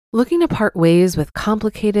Looking to part ways with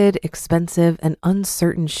complicated, expensive, and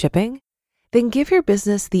uncertain shipping? Then give your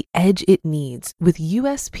business the edge it needs with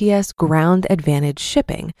USPS Ground Advantage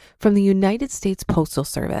shipping from the United States Postal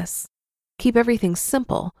Service. Keep everything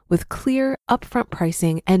simple with clear, upfront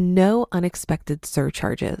pricing and no unexpected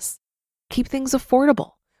surcharges. Keep things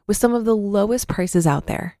affordable with some of the lowest prices out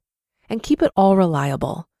there. And keep it all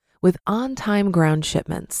reliable with on-time ground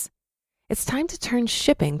shipments. It's time to turn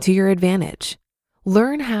shipping to your advantage.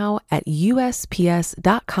 Learn how at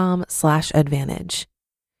USPS.com/advantage.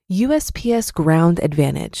 USPS Ground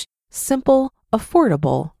Advantage. Simple,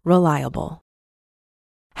 affordable, reliable.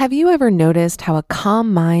 Have you ever noticed how a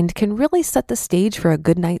calm mind can really set the stage for a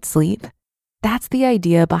good night's sleep? That's the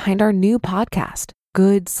idea behind our new podcast,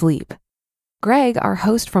 Good Sleep. Greg, our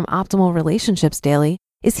host from Optimal Relationships Daily,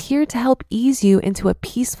 is here to help ease you into a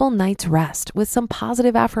peaceful night's rest with some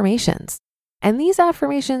positive affirmations. And these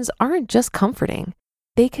affirmations aren't just comforting.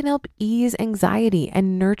 They can help ease anxiety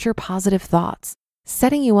and nurture positive thoughts,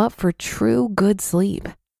 setting you up for true good sleep.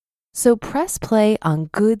 So press play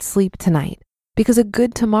on Good Sleep tonight, because a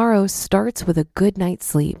good tomorrow starts with a good night's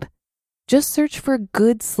sleep. Just search for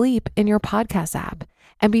Good Sleep in your podcast app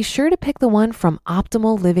and be sure to pick the one from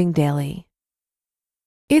Optimal Living Daily.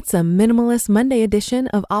 It's a Minimalist Monday edition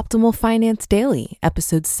of Optimal Finance Daily,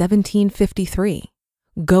 episode 1753.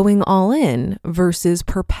 Going All In versus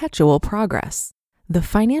Perpetual Progress, the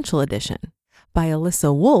Financial Edition, by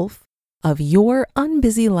Alyssa Wolff of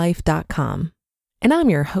Unbusylife.com. And I'm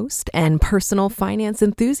your host and personal finance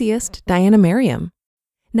enthusiast, Diana Merriam.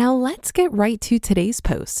 Now let's get right to today's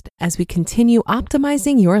post as we continue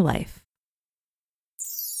optimizing your life.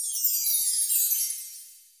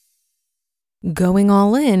 Going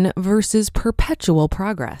All In versus Perpetual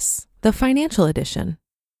Progress, the Financial Edition,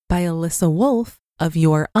 by Alyssa Wolff of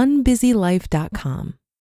Unbusylife.com.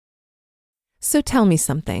 So tell me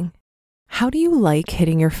something. How do you like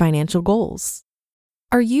hitting your financial goals?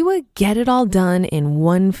 Are you a get it all done in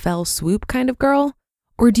one fell swoop kind of girl?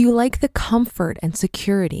 Or do you like the comfort and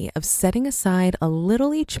security of setting aside a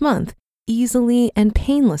little each month easily and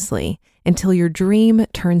painlessly until your dream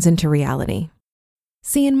turns into reality?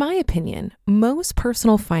 See, in my opinion, most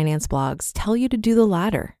personal finance blogs tell you to do the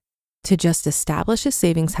latter, to just establish a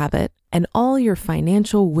savings habit and all your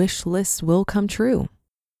financial wish lists will come true.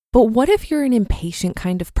 But what if you're an impatient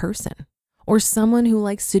kind of person or someone who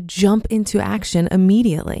likes to jump into action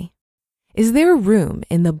immediately? Is there room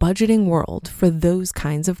in the budgeting world for those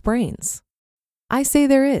kinds of brains? I say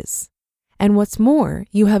there is. And what's more,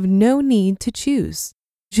 you have no need to choose.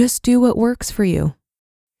 Just do what works for you.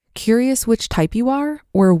 Curious which type you are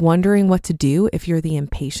or wondering what to do if you're the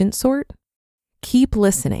impatient sort? Keep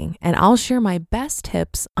listening and I'll share my best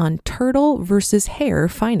tips on turtle versus hare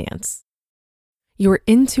finance. Your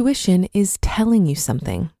intuition is telling you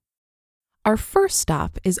something. Our first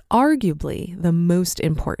stop is arguably the most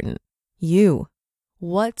important. You.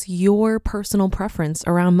 What's your personal preference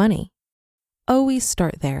around money? Always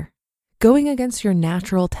start there. Going against your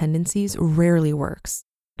natural tendencies rarely works.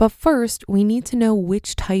 But first, we need to know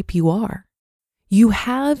which type you are. You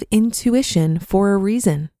have intuition for a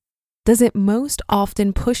reason. Does it most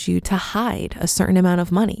often push you to hide a certain amount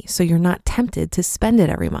of money so you're not tempted to spend it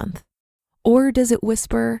every month? Or does it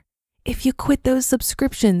whisper, if you quit those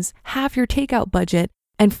subscriptions, half your takeout budget,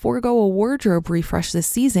 and forego a wardrobe refresh this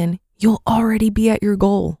season, you'll already be at your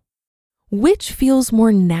goal? Which feels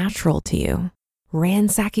more natural to you?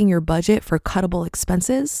 Ransacking your budget for cuttable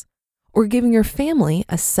expenses? Or giving your family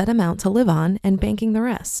a set amount to live on and banking the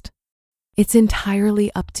rest? It's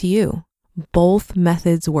entirely up to you. Both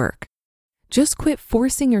methods work. Just quit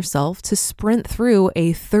forcing yourself to sprint through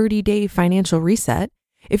a 30-day financial reset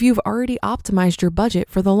if you've already optimized your budget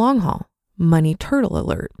for the long haul. Money turtle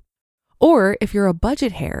alert. Or if you're a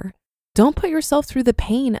budget hare, don't put yourself through the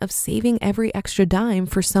pain of saving every extra dime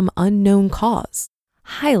for some unknown cause.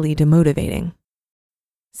 Highly demotivating.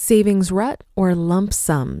 Savings rut or lump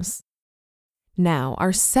sums. Now,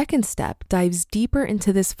 our second step dives deeper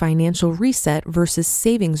into this financial reset versus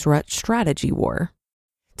savings rut strategy war.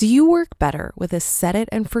 Do you work better with a set it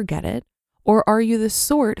and forget it, or are you the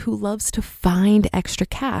sort who loves to find extra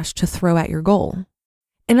cash to throw at your goal?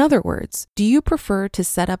 In other words, do you prefer to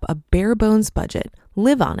set up a bare bones budget,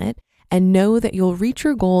 live on it, and know that you'll reach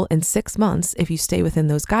your goal in 6 months if you stay within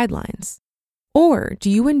those guidelines? Or do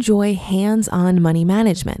you enjoy hands-on money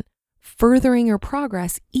management, furthering your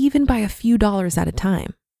progress even by a few dollars at a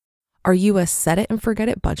time? Are you a set it and forget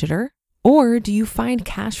it budgeter, or do you find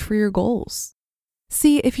cash for your goals?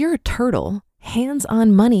 See, if you're a turtle,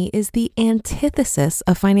 hands-on money is the antithesis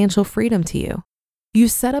of financial freedom to you. You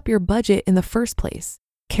set up your budget in the first place,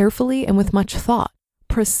 carefully and with much thought,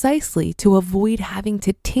 precisely to avoid having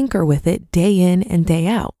to tinker with it day in and day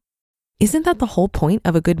out. Isn't that the whole point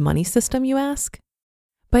of a good money system, you ask?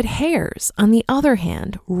 But hares, on the other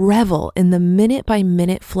hand, revel in the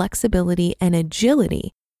minute-by-minute flexibility and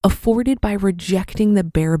agility afforded by rejecting the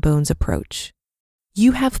bare-bones approach.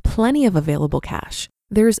 You have plenty of available cash.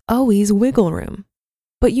 There's always wiggle room.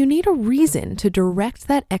 But you need a reason to direct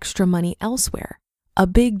that extra money elsewhere. A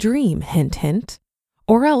big dream, hint, hint.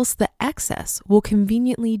 Or else the excess will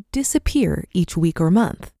conveniently disappear each week or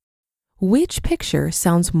month. Which picture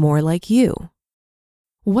sounds more like you?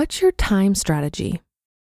 What's your time strategy?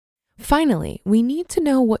 Finally, we need to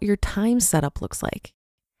know what your time setup looks like.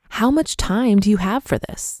 How much time do you have for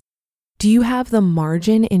this? Do you have the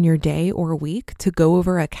margin in your day or week to go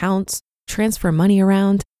over accounts, transfer money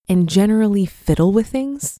around, and generally fiddle with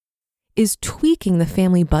things? Is tweaking the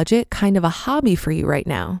family budget kind of a hobby for you right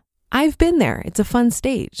now? I've been there. It's a fun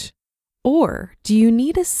stage. Or do you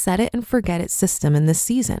need a set it and forget it system in this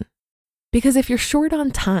season? Because if you're short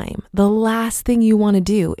on time, the last thing you want to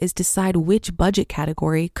do is decide which budget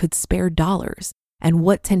category could spare dollars and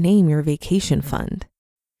what to name your vacation fund.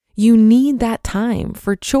 You need that time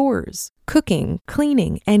for chores, cooking,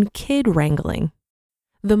 cleaning, and kid wrangling.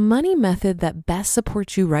 The money method that best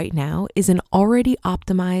supports you right now is an already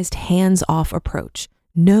optimized hands-off approach,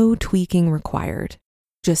 no tweaking required.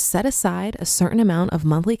 Just set aside a certain amount of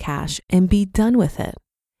monthly cash and be done with it.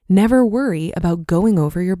 Never worry about going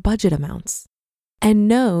over your budget amounts. And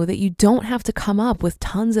know that you don't have to come up with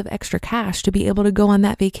tons of extra cash to be able to go on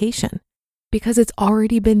that vacation, because it's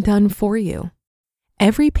already been done for you.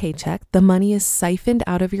 Every paycheck, the money is siphoned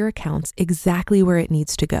out of your accounts exactly where it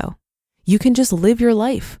needs to go. You can just live your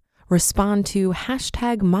life, respond to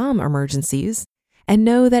 #mom emergencies, and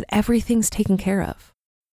know that everything's taken care of.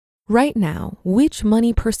 Right now, which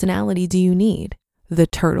money personality do you need? The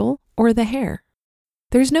turtle or the hare?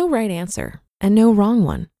 There's no right answer and no wrong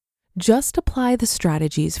one. Just apply the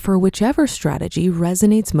strategies for whichever strategy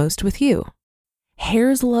resonates most with you.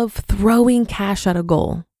 Hares love throwing cash at a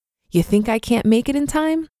goal. You think I can't make it in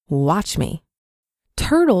time? Watch me.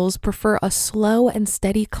 Turtles prefer a slow and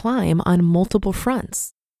steady climb on multiple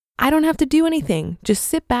fronts. I don't have to do anything, just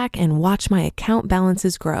sit back and watch my account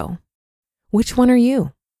balances grow. Which one are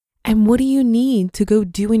you? And what do you need to go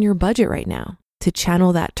do in your budget right now to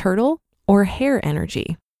channel that turtle or hare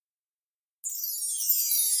energy?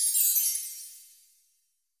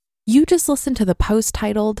 You just listened to the post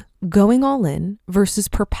titled Going All In versus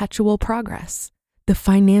Perpetual Progress, the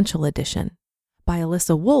Financial Edition, by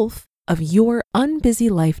Alyssa Wolff of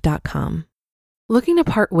YourUnbusyLife.com. Looking to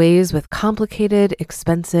part ways with complicated,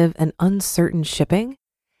 expensive, and uncertain shipping?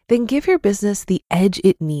 Then give your business the edge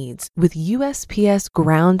it needs with USPS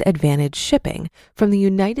Ground Advantage shipping from the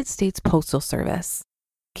United States Postal Service.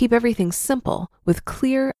 Keep everything simple with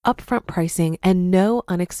clear, upfront pricing and no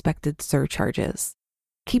unexpected surcharges.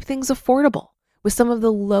 Keep things affordable with some of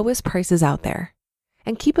the lowest prices out there.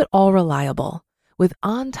 And keep it all reliable with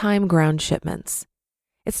on-time ground shipments.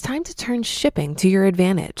 It's time to turn shipping to your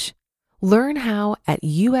advantage. Learn how at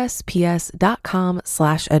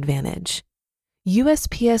USPS.com/advantage.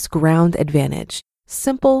 USPS Ground Advantage.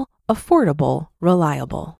 Simple, affordable,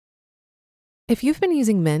 reliable. If you've been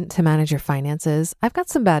using Mint to manage your finances, I've got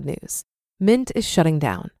some bad news. Mint is shutting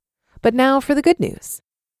down. But now for the good news.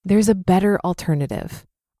 There's a better alternative.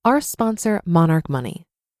 Our sponsor, Monarch Money.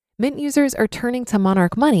 Mint users are turning to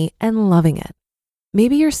Monarch Money and loving it.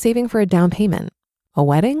 Maybe you're saving for a down payment, a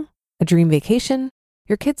wedding, a dream vacation,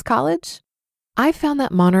 your kids' college. I found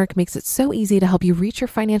that Monarch makes it so easy to help you reach your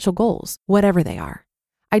financial goals, whatever they are.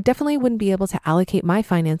 I definitely wouldn't be able to allocate my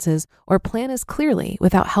finances or plan as clearly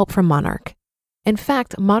without help from Monarch. In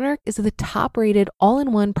fact, Monarch is the top-rated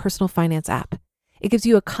all-in-one personal finance app. It gives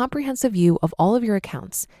you a comprehensive view of all of your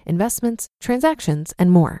accounts, investments, transactions, and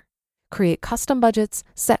more. Create custom budgets,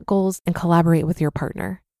 set goals, and collaborate with your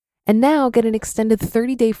partner. And now get an extended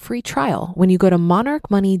 30-day free trial when you go to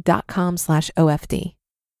monarchmoney.com/OFD.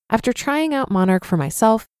 After trying out Monarch for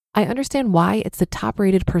myself, I understand why it's the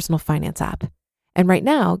top-rated personal finance app. And right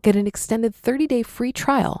now, get an extended 30-day free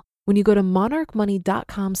trial when you go to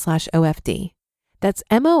monarchmoney.com/OFD. That's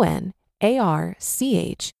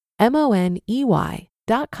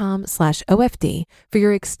monarchmoney.com/OFD for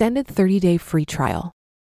your extended 30-day free trial.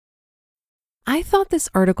 I thought this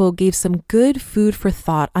article gave some good food for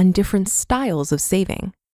thought on different styles of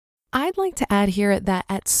saving. I'd like to add here that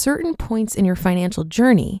at certain points in your financial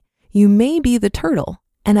journey, you may be the turtle,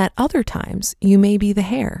 and at other times, you may be the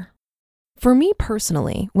hare. For me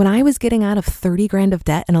personally, when I was getting out of 30 grand of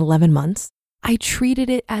debt in 11 months, I treated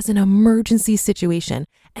it as an emergency situation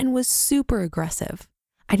and was super aggressive.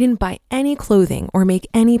 I didn't buy any clothing or make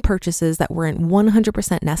any purchases that weren't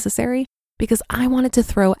 100% necessary because I wanted to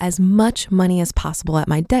throw as much money as possible at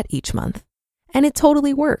my debt each month. And it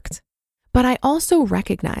totally worked. But I also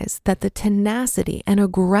recognized that the tenacity and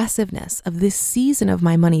aggressiveness of this season of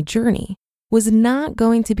my money journey was not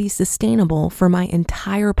going to be sustainable for my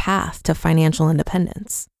entire path to financial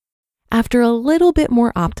independence. After a little bit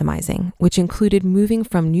more optimizing, which included moving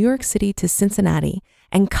from New York City to Cincinnati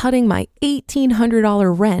and cutting my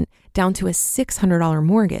 $1,800 rent down to a $600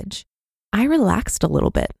 mortgage, I relaxed a little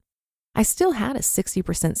bit. I still had a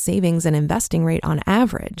 60% savings and investing rate on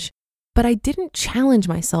average, but I didn't challenge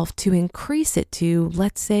myself to increase it to,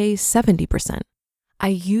 let's say, 70%. I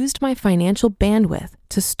used my financial bandwidth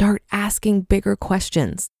to start asking bigger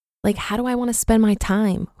questions, like how do I want to spend my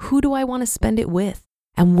time? Who do I want to spend it with?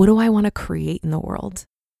 And what do I want to create in the world?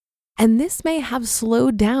 And this may have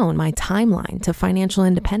slowed down my timeline to financial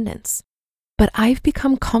independence, but I've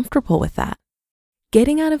become comfortable with that.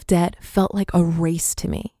 Getting out of debt felt like a race to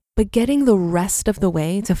me, but getting the rest of the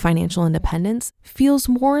way to financial independence feels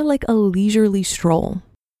more like a leisurely stroll.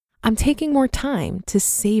 I'm taking more time to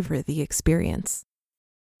savor the experience.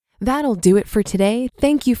 That'll do it for today.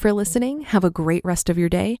 Thank you for listening. Have a great rest of your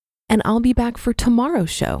day, and I'll be back for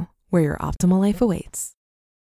tomorrow's show, where your optimal life awaits.